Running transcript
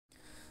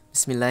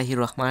বিসমিল্লাহির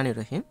রহমানির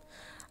রহিম।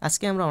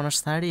 আজকে আমরা অনার্স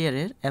থার্ড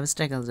ইয়ারের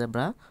অ্যাবস্ট্রাক্ট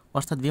অ্যালজেব্রা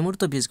অর্থাৎ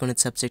বিমূর্ত বীজগণিত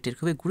সাবজেক্টের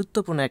খুবই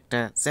গুরুত্বপূর্ণ একটা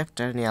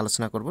চ্যাপ্টার নিয়ে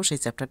আলোচনা করব। সেই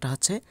চ্যাপ্টারটা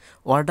হচ্ছে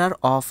order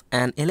of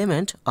an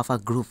element of a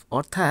group,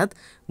 অর্থাৎ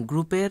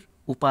গ্রুপের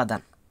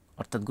উপাদান,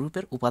 অর্থাৎ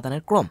গ্রুপের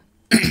উপাদানের ক্রম।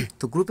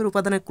 তো গ্রুপের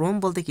উপাদানের ক্রম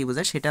বলতে কী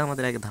বোঝায় সেটা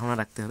আমাদের আগে ধারণা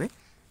রাখতে হবে।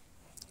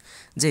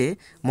 যে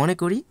মনে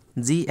করি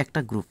জি একটা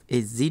গ্রুপ,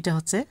 এই জিটা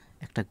হচ্ছে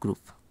একটা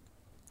গ্রুপ,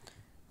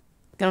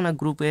 কেননা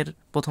গ্রুপের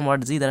প্রথম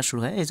ওয়ার্ড জি দ্বারা শুরু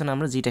হয়, এই জন্য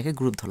আমরা জিটাকে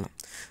গ্রুপ ধরলাম।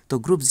 তো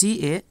গ্রুপ জি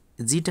এ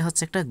জিটা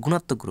হচ্ছে একটা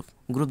গুণাত্মক গ্রুপ।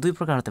 গ্রুপ দুই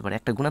প্রকার হতে পারে,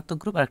 একটা গুণাত্মক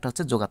গ্রুপ আর একটা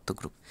হচ্ছে যোগাত্মক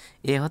গ্রুপ।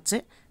 এ হচ্ছে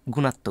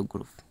গুণাত্মক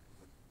গ্রুপ,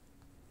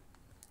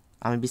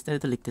 আমি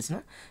বিস্তারিত লিখতেছি না।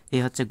 এ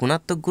হচ্ছে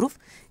গুণাত্মক গ্রুপ।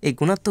 এই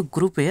গুণাত্মক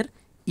গ্রুপের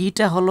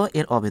ইটা হলো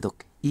এর অভেদক,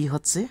 ই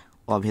হচ্ছে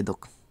অভেদক।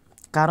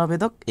 কার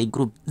অভেদক? এই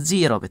গ্রুপ জি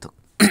এর অভেদক।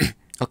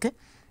 ওকে,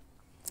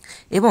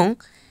 এবং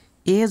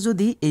এ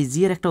যদি এই জি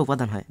এর একটা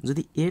উপাদান হয়,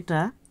 যদি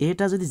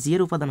এটা যদি জি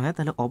এর উপাদান হয়,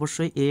 তাহলে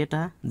অবশ্যই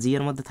এটা জি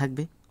এর মধ্যে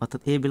থাকবে, অর্থাৎ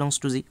এ বিলংস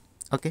টু জি।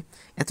 ওকে,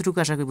 এতটুকু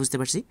আশা করি বুঝতে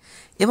পারছি।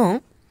 এবং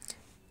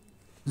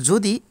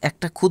যদি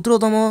একটা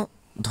ক্ষুদ্রতম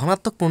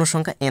ধনাত্মক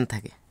পূর্ণসংখ্যা এন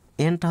থাকে,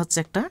 এনটা হচ্ছে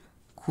একটা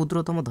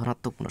ক্ষুদ্রতম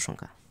ধনাত্মক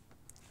পূর্ণসংখ্যা,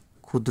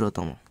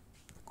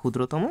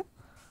 ক্ষুদ্রতম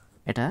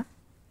এটা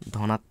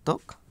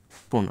ধনাত্মক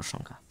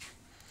পূর্ণসংখ্যা,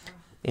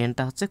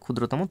 এনটা হচ্ছে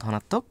ক্ষুদ্রতম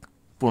ধনাত্মক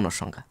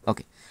পূর্ণসংখ্যা।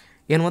 ওকে,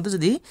 এর মধ্যে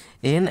যদি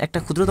এন একটা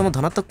ক্ষুদ্রতম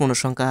ধনাত্মক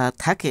পূর্ণসংখ্যা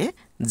থাকে,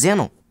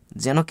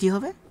 যেন কি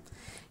হবে,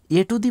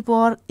 এ to the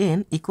power N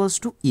equals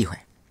to ই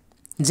হয়,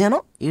 যেন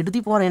এ to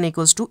the power N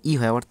equals to ই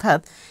হয়। অর্থাৎ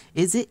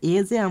এই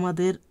যে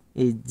আমাদের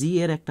এই জি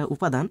এর একটা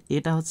উপাদান,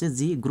 এটা হচ্ছে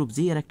জি গ্রুপ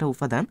জি এর একটা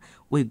উপাদান,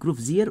 ওই গ্রুপ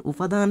জি এর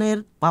উপাদানের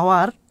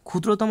পাওয়ার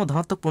ক্ষুদ্রতম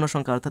ধনাত্মক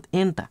পূর্ণসংখ্যা অর্থাৎ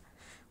এনটা,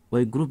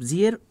 ওই গ্রুপ জি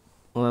এর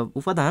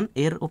উপাদান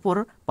এর ওপর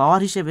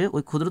পাওয়ার হিসেবে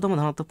ওই ক্ষুদ্রতম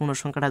ধনাত্মক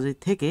পূর্ণসংখ্যাটা যদি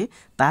থেকে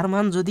তার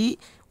মান যদি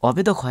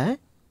অভেদক হয়,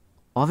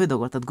 অভেদক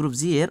অর্থাৎ গ্রুপ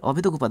জি এর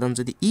অভেদক উপাদান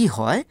যদি ই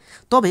হয়,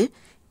 তবে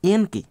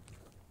এনকে,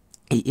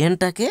 এই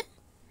এনটাকে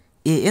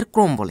এ এর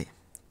ক্রম বলে।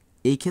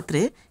 এই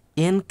ক্ষেত্রে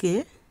এনকে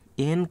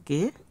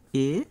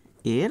এ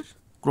এর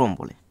ক্রম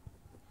বলে,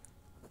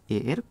 এ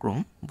এর ক্রম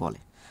বলে।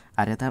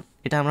 আর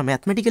এটা আমরা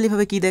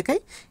ম্যাথমেটিক্যালিভাবে কি দেখাই,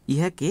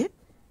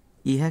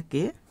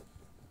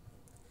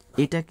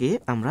 এটাকে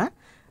আমরা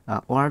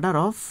অর্ডার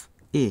অফ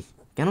এ,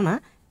 কেননা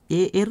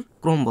এ এর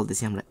ক্রম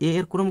বলতেছি আমরা, এ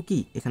এর ক্রম কি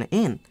এখানে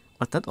এন,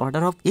 অর্থাৎ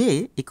order of A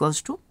equals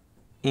to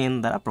N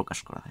দ্বারা প্রকাশ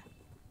করা হয়,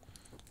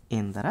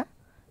 এন দ্বারা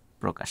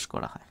প্রকাশ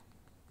করা হয়।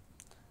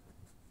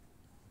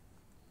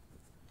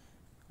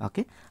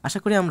 ওকে, আশা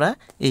করি আমরা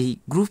এই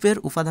গ্রুপের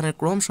উপাদানের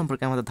ক্রম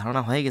সম্পর্কে আমাদের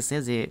ধারণা হয়ে গেছে,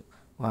 যে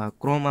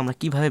ক্রম আমরা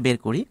কিভাবে বের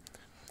করি।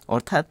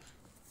 অর্থাৎ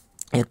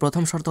এর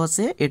প্রথম শর্ত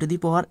হচ্ছে এ to the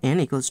power N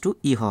equals to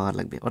ই হওয়া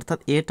লাগবে, অর্থাৎ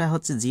এটা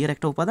হচ্ছে জি এর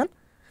একটা উপাদান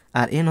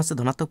আর এন হচ্ছে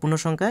ধনাত্মক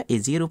পূর্ণসংখ্যা। এই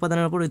জি এর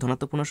উপাদানের উপর ওই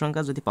ধনাত্মক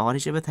পূর্ণসংখ্যা যদি পাওয়ার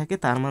হিসেবে থাকে,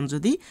 তার মান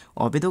যদি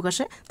অভেদক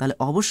আসে, তাহলে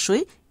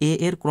অবশ্যই এ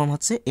এর ক্রম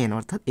হচ্ছে এন,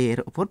 অর্থাৎ এ এর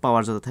উপর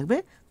পাওয়ার যত থাকবে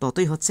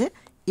ততই হচ্ছে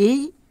এই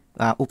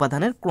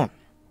উপাদানের ক্রম।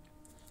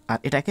 আর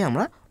এটাকে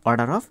আমরা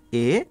order of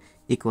A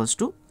equals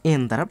to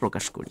N দ্বারা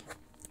প্রকাশ করি,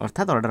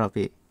 অর্থাৎ order of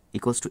A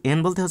equals to N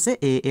বলতে হচ্ছে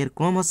এ এর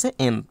ক্রম হচ্ছে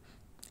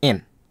এন।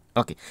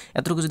 ওকে,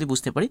 এতটুকু যদি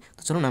বুঝতে পারি,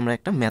 তো চলুন আমরা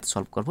একটা ম্যাথ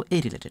সলভ করব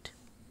এই রিলেটেড।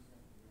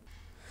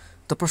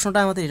 তো প্রশ্নটা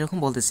আমাদের এরকম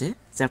বলতেছে,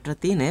 চ্যাপ্টার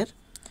 3-এর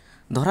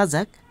ধরা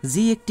যাক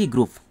জি একটি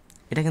গ্রুপ।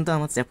 এটা কিন্তু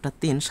আমার চ্যাপ্টার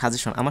 3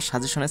 সাজেশন, আমার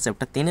সাজেশনের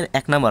চ্যাপ্টার 3-এর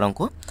 1 নম্বর অঙ্ক।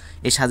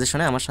 এই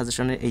সাজেশনে আমার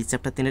সাজেশনের এই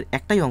চ্যাপ্টার 3-এর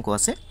একটাই অঙ্ক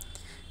আছে,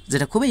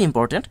 যেটা খুবই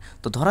ইম্পর্ট্যান্ট।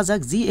 তো ধরা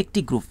যাক জি একটি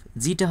গ্রুপ,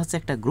 জিটা হচ্ছে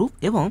একটা গ্রুপ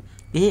এবং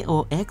এ ও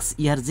এক্স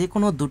ইয়ার যে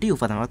কোনো দুটি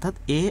উপাদান, অর্থাৎ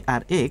এ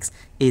আর এক্স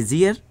এই জি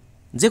এর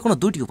যে কোনো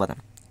দুটি উপাদান।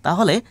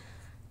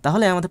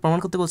 তাহলে আমাদের প্রমাণ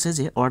করতে বলছে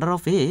যে order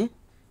of A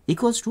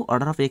equals to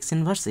order of x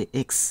inverse A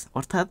x,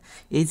 অর্থাৎ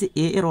এই যে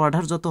এ এর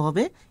অর্ডার যত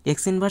হবে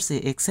এক্স ইনভার্স এ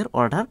এক্স এর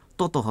অর্ডার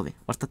তত হবে,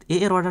 অর্থাৎ এ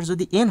এর অর্ডার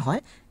যদি এন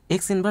হয়,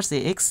 এক্স ইনভার্স এ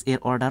এক্স এর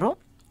অর্ডারও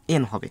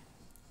এন হবে।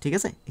 ঠিক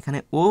আছে, এখানে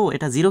ও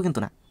এটা জিরো কিন্তু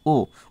না,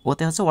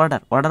 ওতে হচ্ছে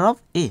অর্ডার অফ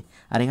এ,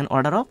 আর এখানে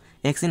order of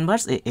x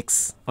inverse A x,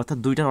 অর্থাৎ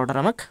দুইটার অর্ডার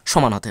আমাকে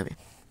সমান হতে হবে,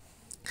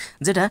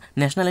 যেটা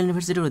ন্যাশনাল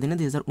ইউনিভার্সিটির অধীনে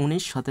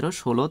 2019, 17,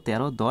 16,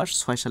 13, 10,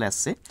 6 সালে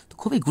আসছে। তো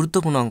খুবই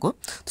গুরুত্বপূর্ণ অঙ্ক।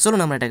 তো চলুন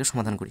আমরা এটাকে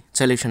সমাধান করি।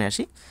 সলিউশনে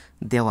আসি।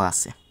 দেওয়া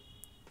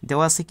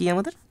আছে কি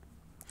আমাদের,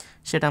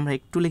 সেটা আমরা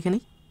একটু লিখে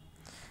নিই।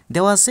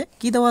 দেওয়া আছে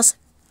কি, দেওয়া আছে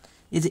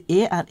এই যে এ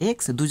আর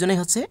এক্স দুজনেই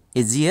হচ্ছে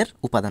এ জি এর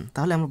উপাদান,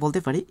 তাহলে আমরা বলতে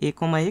পারি এ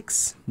কমা এক্স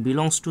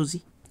বিলংস টু জি,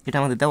 এটা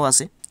আমাদের দেওয়া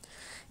আছে।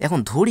 এখন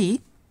ধরি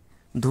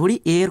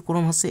এ এর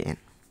ক্রম হচ্ছে এন,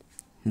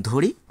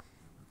 ধরি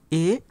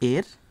এ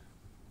এর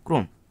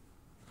ক্রম,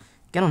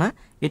 কেননা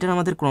এটার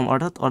আমাদের ক্রম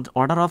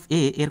অর্ডার অফ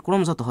এ এর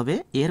ক্রম যত হবে,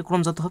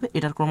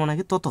 এটার ক্রম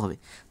নাকি তত হবে।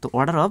 তো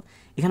অর্ডার অফ,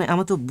 এখানে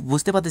আমি তো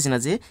বুঝতে পারতেছি না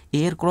যে এ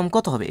এর ক্রম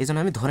কত হবে, এই জন্য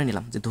আমি ধরে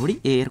নিলাম যে ধরি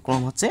এ এর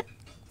ক্রম হচ্ছে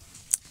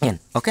এন।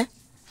 ওকে,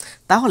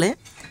 তাহলে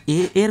এ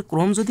এর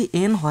ক্রম যদি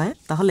এন হয়,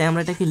 তাহলে আমরা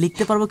এটাকে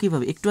লিখতে পারবো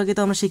কীভাবে, একটু আগে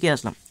তো আমরা শিখে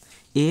আসলাম।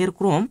 এ এর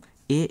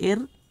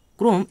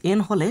ক্রম এন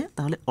হলে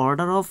তাহলে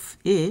order of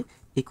A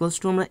equals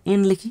to আমরা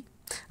এন লিখি,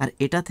 আর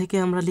এটা থেকে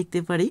আমরা লিখতে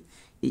পারি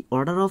এই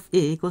order of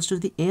A equals to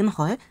যদি এন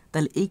হয়,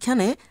 তাহলে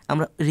এইখানে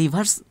আমরা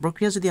রিভার্স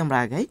প্রক্রিয়া যদি আমরা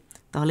আগাই,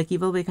 তাহলে কী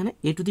পাবো এখানে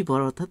এ টু দি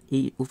পাওয়ার, অর্থাৎ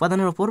এই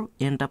উপাদানের ওপর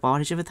এনটা পাওয়ার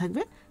হিসেবে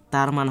থাকবে,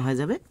 তার মান হয়ে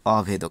যাবে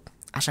অভেদক।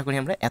 আশা করি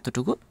আমরা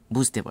এতটুকু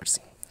বুঝতে পারছি।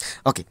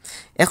 ওকে,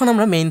 এখন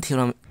আমরা মেইন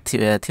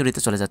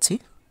থিওরিতে চলে যাচ্ছি।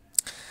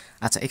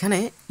 আচ্ছা, এখানে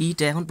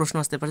ইটা এখন প্রশ্ন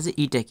আসতে পারে যে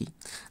ইটা কি।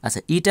 আচ্ছা,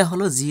 ইটা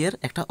হলো জি এর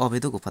একটা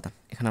অভেদক উপাদান।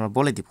 এখানে আমরা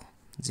বলে দিব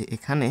যে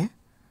এখানে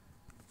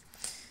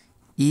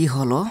ই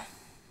হলো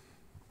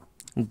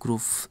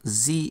গ্রুপ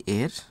জি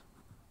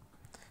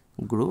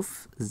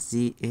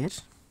এর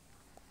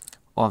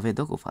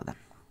অভেদক উপাদান।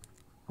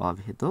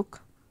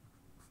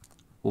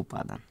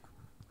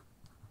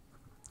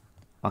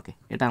 ওকে,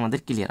 এটা আমাদের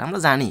ক্লিয়ার, আমরা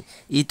জানি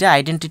এটা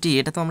আইডেন্টিটি,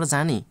 এটা তো আমরা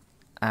জানি।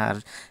 আর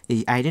এই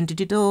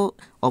আইডেন্টিটিটাও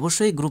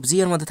অবশ্যই গ্রুপ জি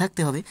এর মধ্যে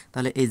থাকতে হবে।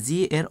 তাহলে এই জি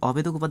এর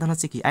অভেদক উপাদান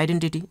হচ্ছে কি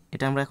আইডেন্টিটি,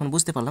 এটা আমরা এখন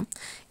বুঝতে পারলাম।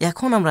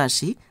 এখন আমরা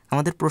আসি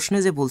আমাদের প্রশ্নে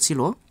যে বলছিল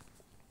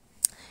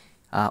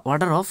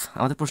অর্ডার অফ,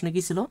 আমাদের প্রশ্নে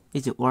কী ছিল,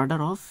 এই যে order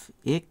of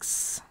x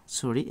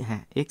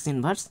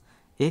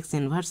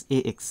inverse A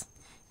x,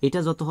 এটা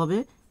যত হবে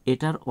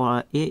এটার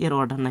এ এর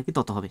অর্ডার নাকি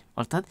তত হবে,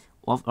 অর্থাৎ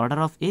অর্ডার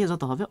অফ এ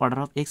যত হবে order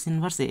of x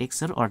inverse A x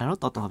এর অর্ডারও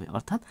তত হবে।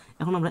 অর্থাৎ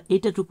এখন আমরা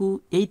এইটাটুকু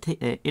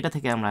এটা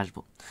থেকে আমরা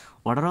আসবো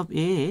অর্ডার অফ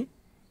এ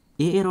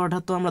এর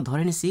অর্ডার তো আমরা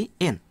ধরে নিছি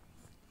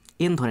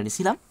এন ধরে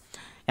নিছিলাম।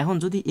 এখন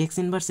যদি এক্স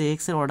ইনভার্স এ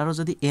এক্স এর অর্ডারও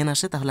যদি এন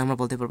আসে, তাহলে আমরা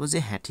বলতে পারবো যে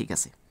হ্যাঁ ঠিক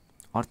আছে।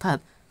 অর্থাৎ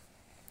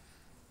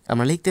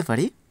আমরা লিখতে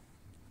পারি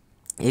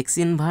x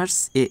inverse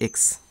A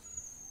x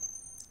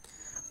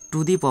to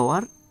the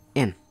power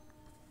N.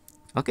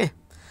 ওকে,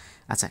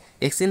 আচ্ছা,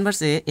 এক্স ইনভার্স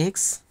এ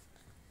এক্স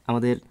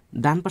আমাদের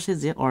ডান পাশে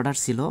যে অর্ডার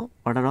ছিল,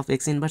 order of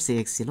x inverse A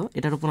x ছিল,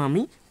 এটার উপর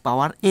আমি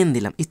পাওয়ার এন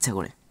দিলাম ইচ্ছা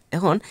করে।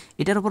 এখন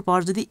এটার উপর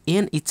পাওয়ার যদি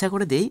এন ইচ্ছা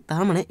করে দেই,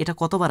 তার মানে এটা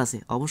কতবার আছে,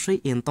 অবশ্যই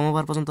এনতম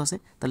বার পর্যন্ত আছে।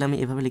 তাহলে আমি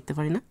এভাবে লিখতে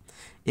পারি না,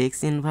 এক্স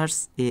ইনভার্স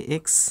এ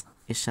এক্স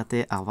এর সাথে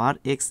আবার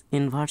এক্স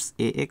ইনভার্স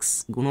এ এক্স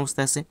গুণ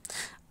অবস্থায় আছে,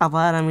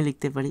 আবার আমি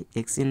লিখতে পারি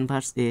এক্স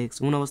ইনভার্স এ এক্স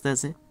গুণ অবস্থায়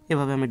আছে।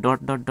 এভাবে আমি ডট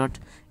ডট ডট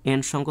এন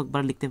সংখ্যক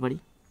বার লিখতে পারি,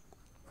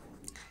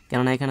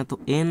 কেননা এখানে তো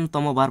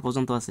এনতম বার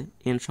পর্যন্ত আছে,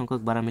 এন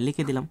সংখ্যক বার আমি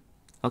লিখে দিলাম।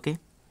 ওকে,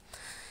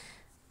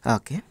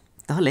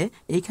 তাহলে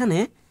এইখানে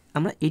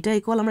আমরা এটা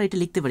ইকুয়াল আমরা এটা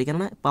লিখতে পারি,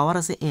 কেননা পাওয়ার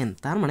আছে এন,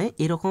 তার মানে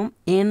এরকম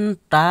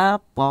এনটা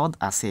পদ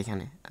আছে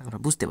এখানে, আমরা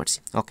বুঝতে পারছি।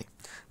 ওকে,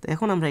 তো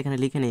এখন আমরা এখানে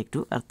লিখে নিই একটু,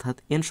 অর্থাৎ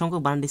এন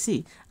সংখ্যক বার দিছি,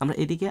 আমরা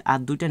এদিকে আর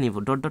দুইটা নিব,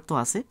 ডট ডট তো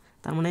আছে,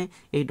 তার মানে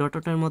এই ডট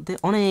ডটের মধ্যে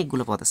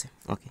অনেকগুলো পদ আছে।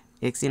 ওকে,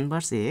 এক্স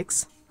ইনভার্স এ এক্স,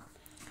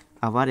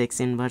 আবার এক্স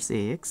ইনভার্স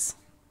এ এক্স,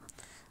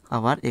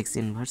 আবার এক্স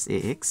ইনভার্স এ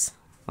এক্স।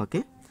 ওকে,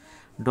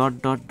 ডট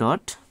ডট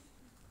ডট,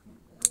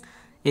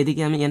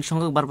 এদিকে আমি এন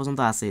সংখ্যক বার পর্যন্ত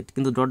আছে,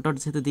 কিন্তু ডট ডট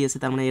যেহেতু দিয়েছে,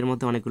 তার মানে এর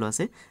মধ্যে অনেকগুলো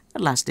আছে।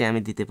 লাস্টে আমি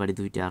দিতে পারি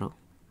দুইটা আরও,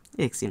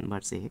 এক্স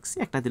ইনভার্স এ এক্স,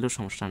 একটা দিলেও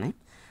সমস্যা নেই,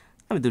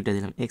 আমি দুইটা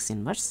দিলাম এক্স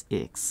ইনভার্স এ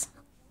এক্স।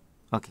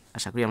 ওকে,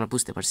 আশা করি আমরা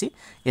বুঝতে পারছি।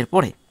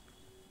 এরপরে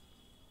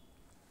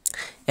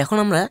এখন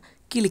আমরা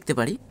কি লিখতে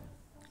পারি,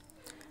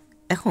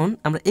 এখন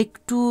আমরা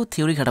একটু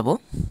থিওরি খাটাবো।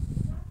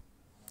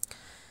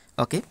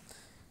 ওকে,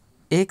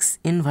 এক্স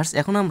ইনভার্স,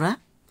 এখন আমরা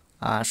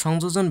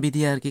সংযোজন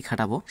বিধি আর কি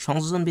খাটাবো।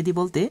 সংযোজন বিধি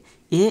বলতে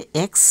এ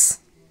এক্স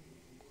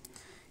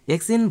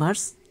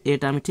ইনভার্স,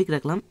 এটা আমি ঠিক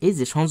রাখলাম, এই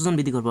যে সংযোজন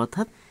বিধি করবো,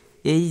 অর্থাৎ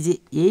এই যে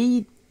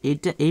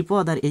এই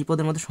পদ আর এই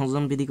পদের মধ্যে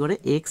সংযোজন বিধি করে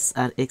এক্স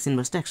আর এক্স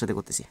ইনভার্সটা একসাথে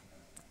করতেছি,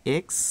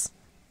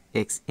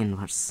 এক্স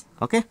ইনভার্স।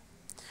 ওকে,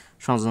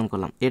 সংযোজন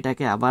করলাম,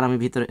 এটাকে আবার আমি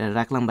ভিতরে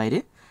রাখলাম বাইরে,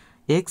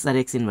 এক্স আর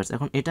এক্স ইনভার্স।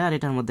 এখন এটা আর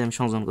এটার মধ্যে আমি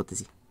সংযোজন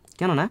করতেছি,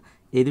 কেননা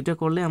এই দুটো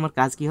করলে আমার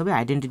কাজ কি হবে,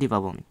 আইডেন্টিটি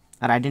পাবো আমি,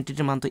 আর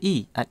আইডেন্টিটির মান তো ই,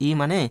 আর ই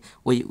মানে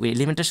ওই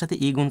এলিমেন্টের সাথে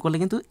ই গুণ করলে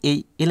কিন্তু এই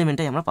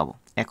এলিমেন্টটাই আমরা পাবো।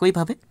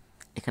 একইভাবে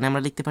এখানে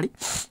আমরা লিখতে পারি,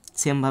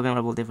 সেমভাবে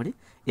আমরা বলতে পারি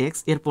এক্স,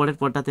 এর পরের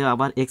পরটাতেও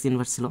আবার এক্স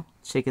ইনভার্স ছিল,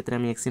 সেক্ষেত্রে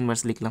আমি এক্স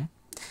ইনভার্স লিখলাম।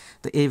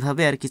 তো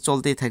এইভাবে আর কি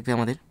চলতেই থাকবে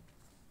আমাদের।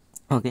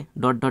 ওকে,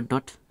 ডট ডট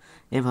ডট,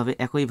 এভাবে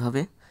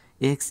একইভাবে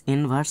এক্স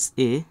ইনভার্স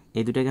এ,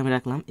 এই দুটাকে আমি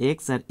রাখলাম,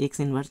 এক্স আর এক্স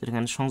ইনভার্স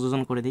এখানে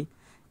সংযোজন করে দিই,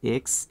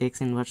 এক্স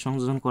ইনভার্স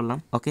সংযোজন করলাম।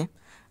 ওকে,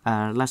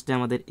 আর লাস্টে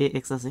আমাদের এ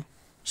এক্স আছে,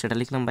 সেটা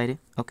লিখলাম বাইরে।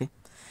 ওকে,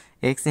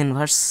 এক্স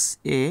ইনভার্স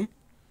এ,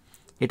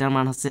 এটার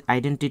মান হচ্ছে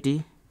আইডেন্টিটি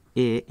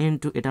এ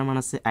ইন্টু এটার মান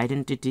হচ্ছে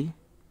আইডেন্টিটি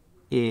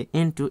এ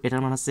ইন্টু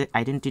এটার মান হচ্ছে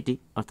আইডেন্টিটি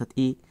অর্থাৎ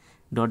ই,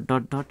 ডট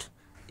ডট ডট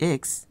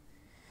এক্স।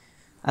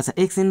 আচ্ছা,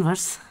 এক্স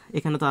ইনভার্স,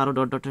 এখানে তো আরও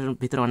ডট ডটের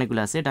ভিতরে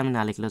অনেকগুলো আছে, এটা আমি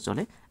না লিখলেও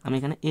চলে, আমি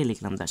এখানে এ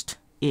লিখলাম জাস্ট,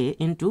 এ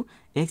ইন্টু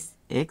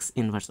এক্স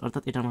ইনভার্স,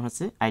 অর্থাৎ এটার মান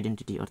হচ্ছে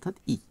আইডেন্টিটি অর্থাৎ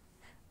ই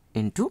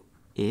ইন্টু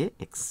এ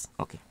এক্স।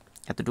 ওকে,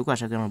 এতটুকু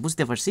আশা করি আমরা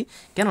বুঝতে পারছি।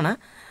 কেননা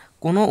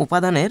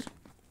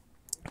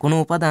কোনো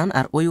উপাদান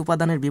আর ওই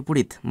উপাদানের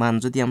বিপরীত মান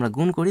যদি আমরা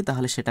গুণ করি,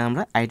 তাহলে সেটা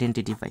আমরা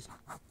আইডেন্টিটি পাই,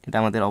 এটা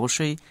আমাদের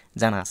অবশ্যই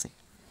জানা আছে।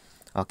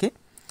 ওকে,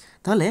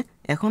 তাহলে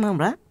এখন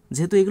আমরা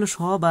যেহেতু এগুলো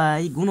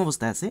সবাই গুণ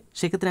অবস্থায় আছে,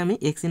 সেক্ষেত্রে আমি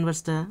এক্স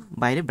ইনভার্সটা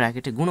বাইরে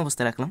ব্র্যাকেটে গুণ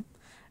অবস্থায় রাখলাম,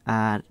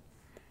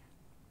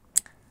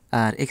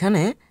 আর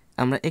এখানে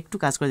আমরা একটু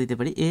কাজ করে দিতে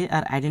পারি, এ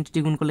আর আইডেন্টিটি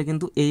গুণ করলে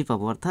কিন্তু এই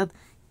পাবো, অর্থাৎ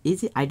এই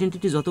যে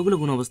আইডেন্টিটি যতগুলো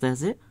গুণ অবস্থায়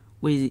আছে,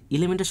 ওই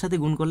এলিমেন্টের সাথে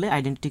গুণ করলে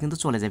আইডেন্টিটি কিন্তু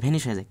চলে যায়,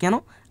 ভ্যানিশ হয়ে যায়। কেন,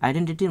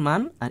 আইডেন্টিটির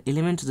মান আর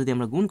এলিমেন্ট যদি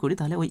আমরা গুণ করি,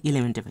 তাহলে ওই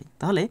এলিমেন্টে পাই,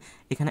 তাহলে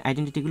এখানে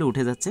আইডেন্টিটিগুলো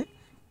উঠে যাচ্ছে,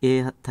 এ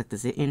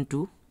থাকতেছে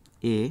ইন্টু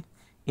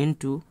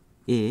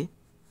এ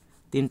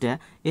তিনটা,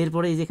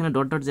 এরপরে এই যে এখানে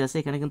ডট ডট যে আছে,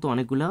 এখানে কিন্তু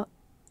অনেকগুলো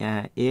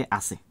এ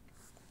আছে।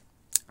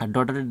 আর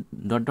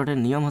ডটের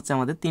নিয়ম হচ্ছে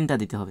আমাদের 3টা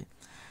দিতে হবে,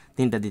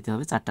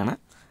 4টা না,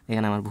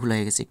 এখানে আমার ভুল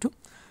হয়ে গেছে একটু।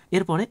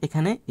 এরপরে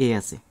এখানে এ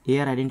আছে, এ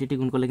আর আইডেন্টিটি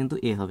গুণ করলে কিন্তু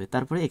এ হবে।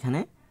 তারপরে এখানে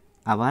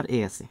আবার এ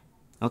আছে,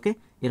 ওকে।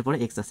 এরপরে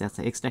এক্স আছে,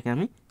 আচ্ছা এক্সটাকে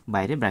আমি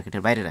বাইরে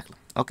ব্র্যাকেটের বাইরে রাখলাম,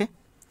 ওকে।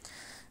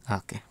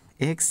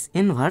 এক্স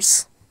ইনভার্স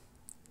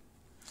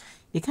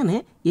এখানে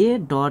A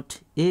dot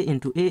A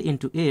into A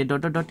into A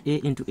dot dot A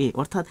into এ,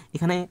 অর্থাৎ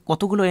এখানে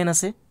কতগুলো এন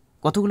আছে,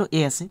 কতগুলো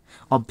এ আছে।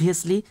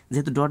 অবভিয়াসলি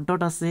যেহেতু ডট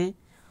ডট আছে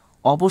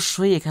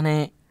অবশ্যই এখানে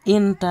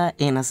এনটা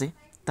এন আছে,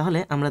 তাহলে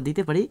আমরা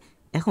দিতে পারি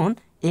এখন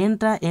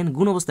এনটা এন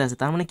গুণ অবস্থায় আছে,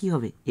 তার মানে কি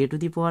হবে এ টু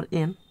দি পাওয়ার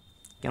এন,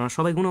 কেননা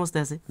সবাই গুণ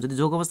অবস্থায় আছে। যদি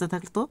যোগ অবস্থায়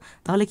থাকতো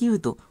তাহলে কি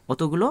হইতো,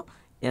 অতগুলো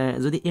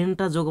যদি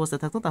এনটা যোগ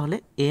অবস্থায় থাকতো তাহলে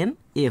এন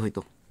এ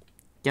হইতো,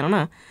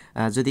 কেননা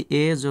যদি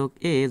এ যোগ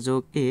এ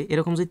যোগ এ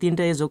এরকম যদি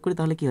 3টা এ যোগ করি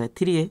তাহলে কি হয়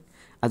 3a,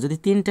 আর যদি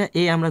 3টা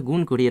এ আমরা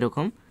গুণ করি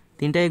এরকম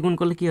 3টা এ গুণ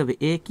করলে কি হবে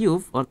এ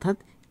কিউব, অর্থাৎ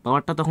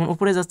পাওয়ারটা তখন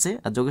উপরে যাচ্ছে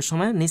আর যোগের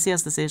সময় নিচে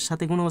আসতেছে, এর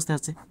সাথে গুণ অবস্থায়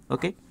আছে,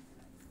 ওকে।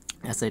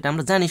 আচ্ছা এটা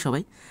আমরা জানি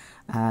সবাই।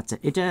 আচ্ছা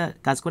এটা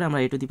কাজ করে আমরা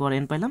এ টু দি পাওয়ার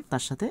এন পাইলাম,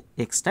 তার সাথে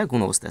এক্সটা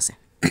গুণ অবস্থায় আছে,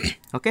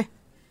 ওকে।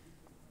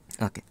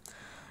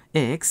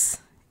 এক্স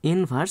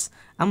ইনভার্স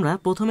আমরা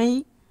প্রথমেই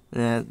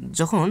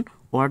যখন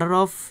অর্ডার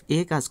অফ এ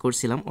কাজ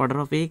করছিলাম, order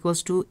of A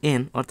equals to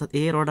N, অর্থাৎ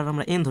এ এর অর্ডার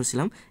আমরা এন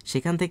ধরছিলাম,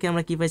 সেখান থেকে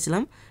আমরা কি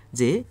পাইছিলাম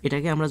যে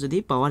এটাকে আমরা যদি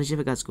পাওয়ার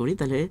হিসেবে কাজ করি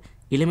তাহলে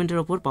এলিমেন্টের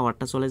ওপর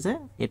পাওয়ারটা চলে যায়,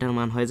 এটার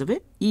মান হয়ে যাবে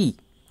ই,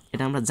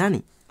 এটা আমরা জানি,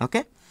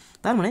 ওকে।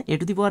 তার মানে এ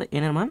টু দি পাওয়ার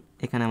এন এর মান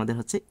এখানে আমাদের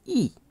হচ্ছে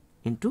ই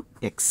ইন্টু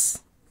এক্স,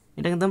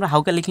 এটা কিন্তু আমরা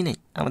হাউকা লিখি নাই,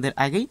 আমাদের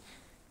আগেই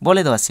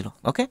বলে দেওয়া ছিল,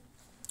 ওকে।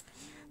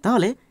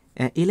 তাহলে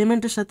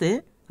এলিমেন্টের সাথে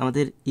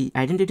আমাদের এই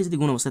আইডেন্টিটি যদি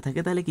গুণ অবস্থায় থাকে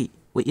তাহলে কি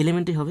ওই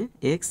এলিমেন্টই হবে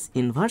এক্স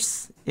ইনভার্স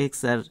এক্স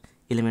আর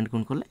এলিমেন্ট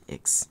গুণ করলে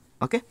এক্স,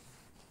 ওকে।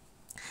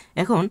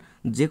 এখন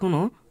যে কোনো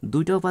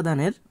 2টা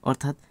উপাদানের,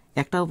 অর্থাৎ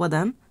একটা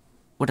উপাদান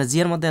ওটা জি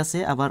এর মধ্যে আছে,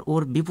 আবার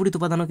ওর বিপরীত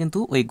উপাদানও কিন্তু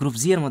ওই গ্রুপ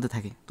জি এর মধ্যে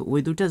থাকে, তো ওই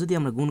 2টা যদি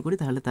আমরা গুণ করি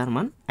তাহলে তার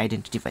মান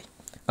আইডেন্টিটি পাই,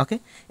 ওকে।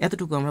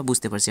 এতটুকু আমরা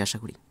বুঝতে পারছি আশা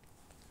করি।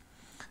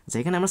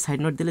 যেখানে আমরা সাইড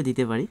নোট দিলে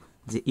দিতে পারি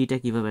যে ইটা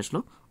কীভাবে আসলো,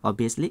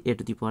 obviously A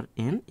to the power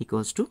N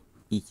equals to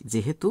ই,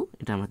 যেহেতু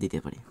এটা আমরা দিতে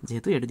পারি,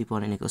 যেহেতু এ to the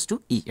power N equals to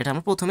ই, এটা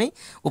আমরা প্রথমেই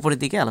উপরের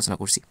দিকে আলোচনা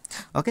করছি,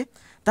 ওকে।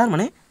 তার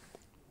মানে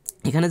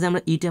এখানে যে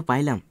আমরা ইটা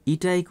পাইলাম,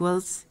 ইটা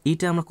ইকুয়ালস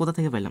ইটা আমরা কোথা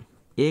থেকে পাইলাম,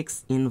 এক্স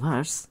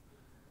ইনভার্স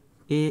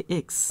এ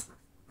এক্স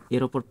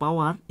এর ওপর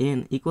পাওয়ার এন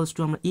ইকুয়ালস টু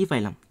আমরা ই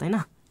পাইলাম, তাই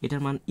না,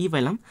 এটার মান ই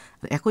পাইলাম।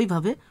 আর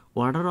একইভাবে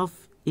অর্ডার অফ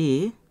এ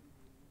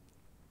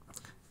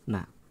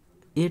না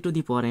এ to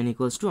the power N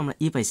equals to আমরা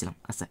ই পাইছিলাম,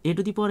 আচ্ছা এ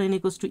to the power N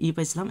equals to ই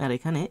পাইছিলাম, আর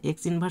এখানে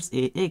x inverse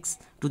A x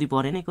to the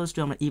power N equals to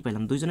আমরা ই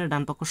পাইলাম, দুইজনের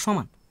ডান পক্ষ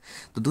সমান।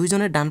 তো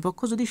দুইজনের ডান পক্ষ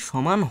যদি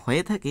সমান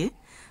হয়ে থাকে,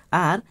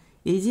 আর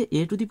এই যে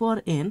এ টু দি পাওয়ার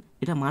এন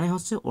এটা মানে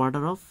হচ্ছে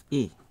order of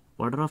A,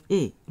 order of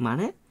এ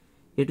মানে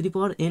এ to the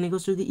power N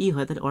equals to যদি ই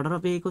হয় তাহলে order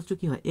of A equals to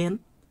কী হয় এন,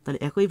 তাহলে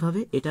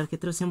একইভাবে এটার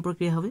ক্ষেত্রেও সেম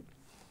প্রক্রিয়া হবে,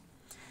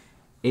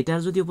 এটার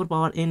যদি উপর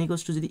পাওয়ার এন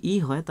ইকুয়ালস টু যদি ই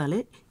হয় তাহলে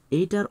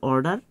এইটার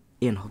অর্ডার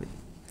এন হবে।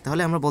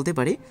 তাহলে আমরা বলতে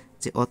পারি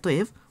যে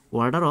অতএব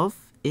order of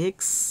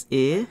x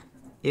A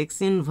x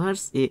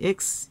inverse A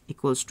x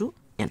equals to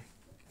N.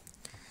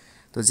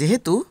 তো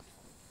যেহেতু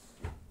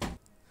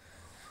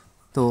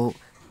তো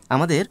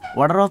আমাদের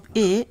অর্ডার অফ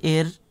এ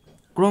এর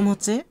ক্রম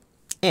হচ্ছে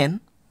এন,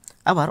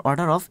 আবার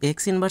order of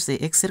x inverse A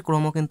x এর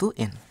ক্রমও কিন্তু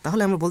এন,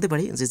 তাহলে আমরা বলতে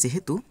পারি যে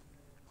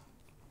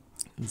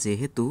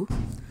যেহেতু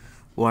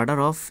order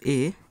of A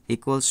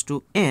equals to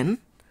N,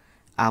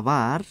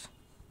 আবার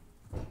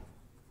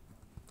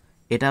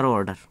এটারও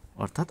অর্ডার,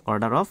 অর্থাৎ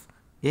order of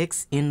x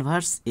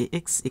inverse A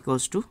x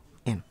equals to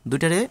N,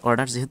 দুইটারে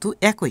order যেহেতু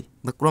একই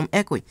বা ক্রম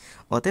একই,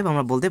 অতএব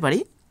আমরা বলতে পারি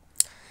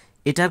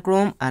এটার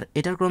ক্রম আর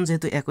এটার ক্রম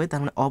যেহেতু একই, তার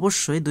মানে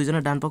অবশ্যই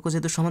দুইজনের ডান পক্ষ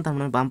যেহেতু সমান, তার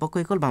মানে বাম পক্ষ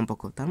ইকুয়াল বাম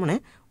পক্ষ, তার মানে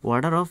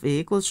order of A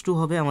equals to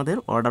হবে আমাদের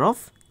order of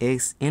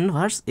x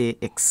inverse A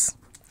x.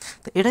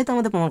 তো এটাই তো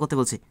আমাদের প্রমাণ করতে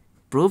বলছি,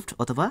 প্রুভড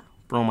অথবা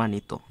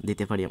প্রমাণিত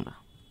দিতে পারি আমরা।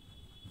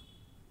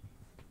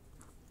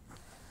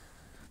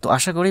 তো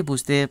আশা করি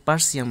বুঝতে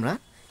পারছি আমরা।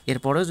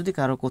 এরপরেও যদি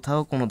কারো কোথাও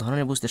কোনো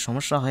ধরনের বুঝতে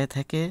সমস্যা হয়ে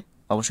থাকে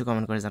অবশ্যই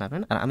কমেন্ট করে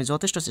জানাবেন, আর আমি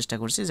যথেষ্ট চেষ্টা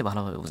করছি যে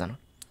ভালোভাবে বোঝানোর।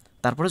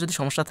 তারপরে যদি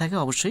সমস্যা থাকে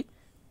অবশ্যই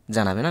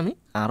জানাবেন, আমি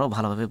আরও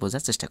ভালোভাবে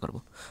বোঝার চেষ্টা করব।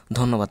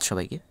 ধন্যবাদ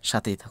সবাইকে,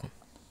 সাথেই থাকুন।